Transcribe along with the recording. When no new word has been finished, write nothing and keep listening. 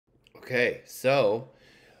Okay, so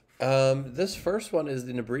this first one is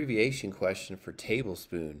an abbreviation question for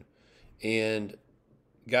tablespoon. And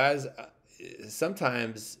guys,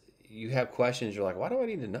 sometimes you have questions, you're like, why do I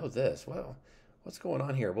need to know this? Well, what's going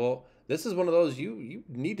on here? Well, this is one of those you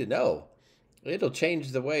need to know. It'll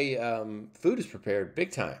change the way food is prepared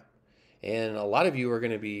big time. And a lot of you are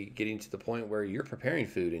going to be getting to the point where you're preparing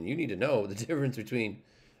food and you need to know the difference between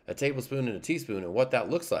a tablespoon and a teaspoon and what that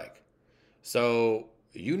looks like. So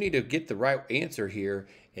you need to get the right answer here,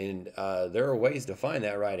 and there are ways to find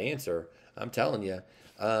that right answer. I'm telling you,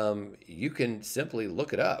 you can simply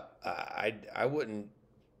look it up. I wouldn't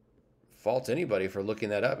fault anybody for looking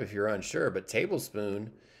that up if you're unsure, but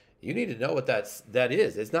tablespoon, you need to know what that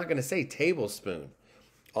is. It's not going to say tablespoon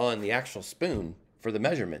on the actual spoon for the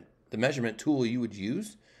measurement tool you would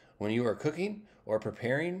use when you are cooking or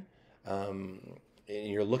preparing. And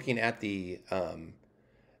you're looking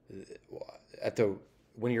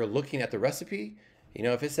when you're looking at the recipe,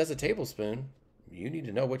 if it says a tablespoon, you need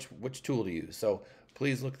to know which tool to use. So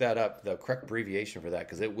please look that up, the correct abbreviation for that,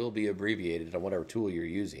 because it will be abbreviated on whatever tool you're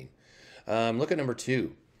using. Look at number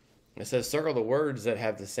 2. It says circle the words that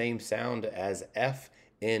have the same sound as F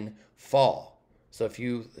in fall. So if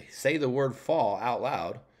you say the word fall out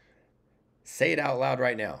loud, say it out loud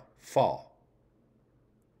right now. Fall.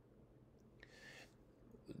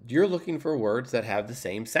 You're looking for words that have the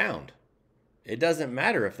same sound. It doesn't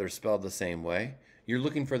matter if they're spelled the same way. You're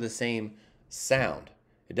looking for the same sound.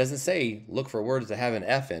 It doesn't say look for words that have an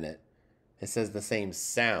F in it. It says the same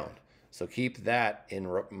sound. So keep that in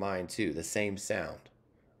mind too, the same sound.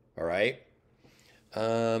 All right?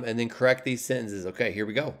 And then correct these sentences. Okay, here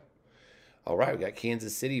we go. All right, we got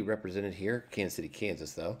Kansas City represented here. Kansas City,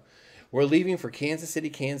 Kansas, though. We're leaving for Kansas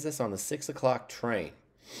City, Kansas on the 6 o'clock train.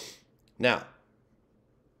 Now,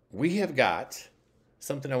 we have got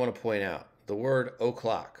something I want to point out. The word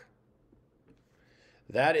o'clock.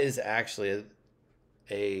 That is actually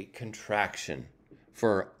a contraction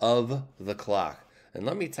for of the clock. And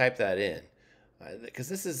let me type that in, because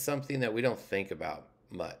this is something that we don't think about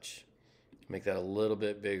much. Make that a little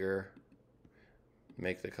bit bigger.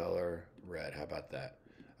 Make the color red. How about that?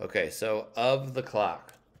 Okay, so of the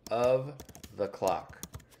clock. Of the clock.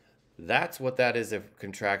 That's what that is a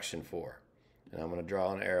contraction for. And I'm going to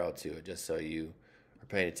draw an arrow to it just so you are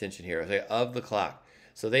paying attention here. Okay, of the clock.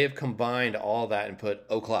 So they have combined all that and put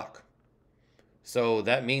o'clock. So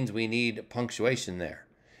that means we need punctuation there.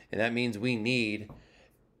 And that means we need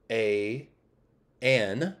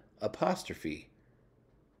an apostrophe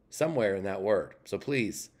somewhere in that word. So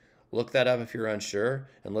please look that up if you're unsure,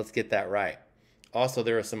 and let's get that right. Also,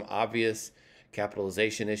 there are some obvious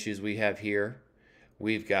capitalization issues we have here.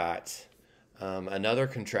 We've got another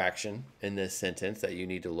contraction in this sentence that you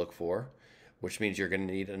need to look for, which means you're going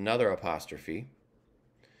to need another apostrophe.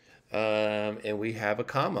 And we have a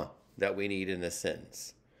comma that we need in this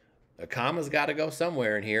sentence. A comma's got to go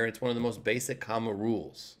somewhere in here. It's one of the most basic comma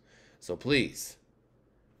rules. So please,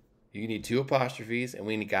 you need 2 apostrophes, and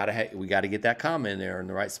we got to get that comma in there in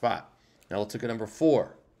the right spot. Now let's look at number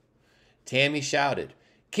 4. Tammy shouted,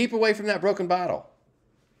 "Keep away from that broken bottle."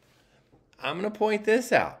 I'm going to point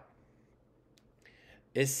this out.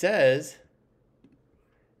 It says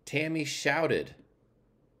Tammy shouted.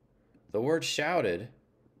 The word shouted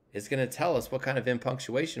is going to tell us what kind of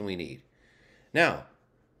impunctuation we need. Now,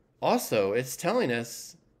 also, it's telling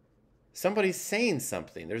us somebody's saying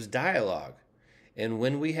something. There's dialogue. And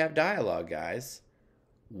when we have dialogue, guys,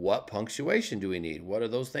 what punctuation do we need? What are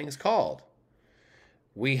those things called?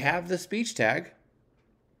 We have the speech tag.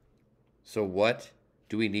 So what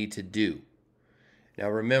do we need to do? Now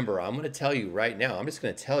remember, I'm going to tell you right now, I'm just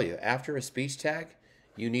going to tell you, after a speech tag,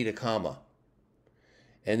 you need a comma.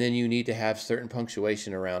 And then you need to have certain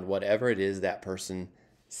punctuation around whatever it is that person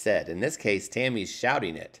said. In this case, Tammy's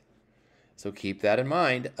shouting it. So keep that in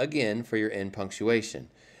mind, again, for your end punctuation.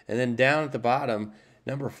 And then down at the bottom,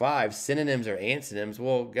 number 5, synonyms or antonyms.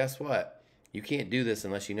 Well, guess what? You can't do this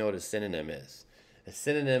unless you know what a synonym is. A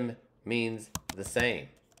synonym means the same.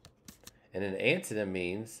 And an antonym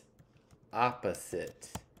means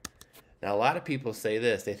opposite. Now, a lot of people say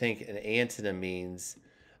this. They think an antonym means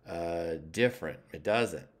different. It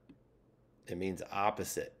doesn't. It means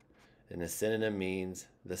opposite. And a synonym means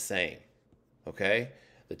the same. Okay?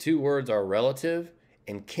 The 2 words are relative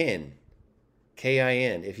and kin.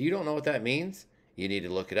 K-I-N. If you don't know what that means, you need to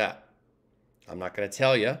look it up. I'm not going to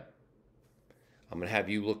tell you. I'm going to have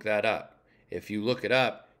you look that up. If you look it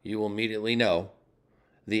up, you will immediately know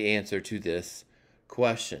the answer to this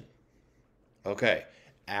question. Okay,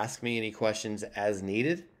 ask me any questions as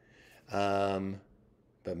needed.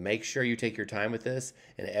 But make sure you take your time with this,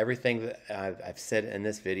 and everything that I've said in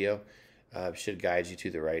this video should guide you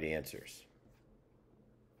to the right answers.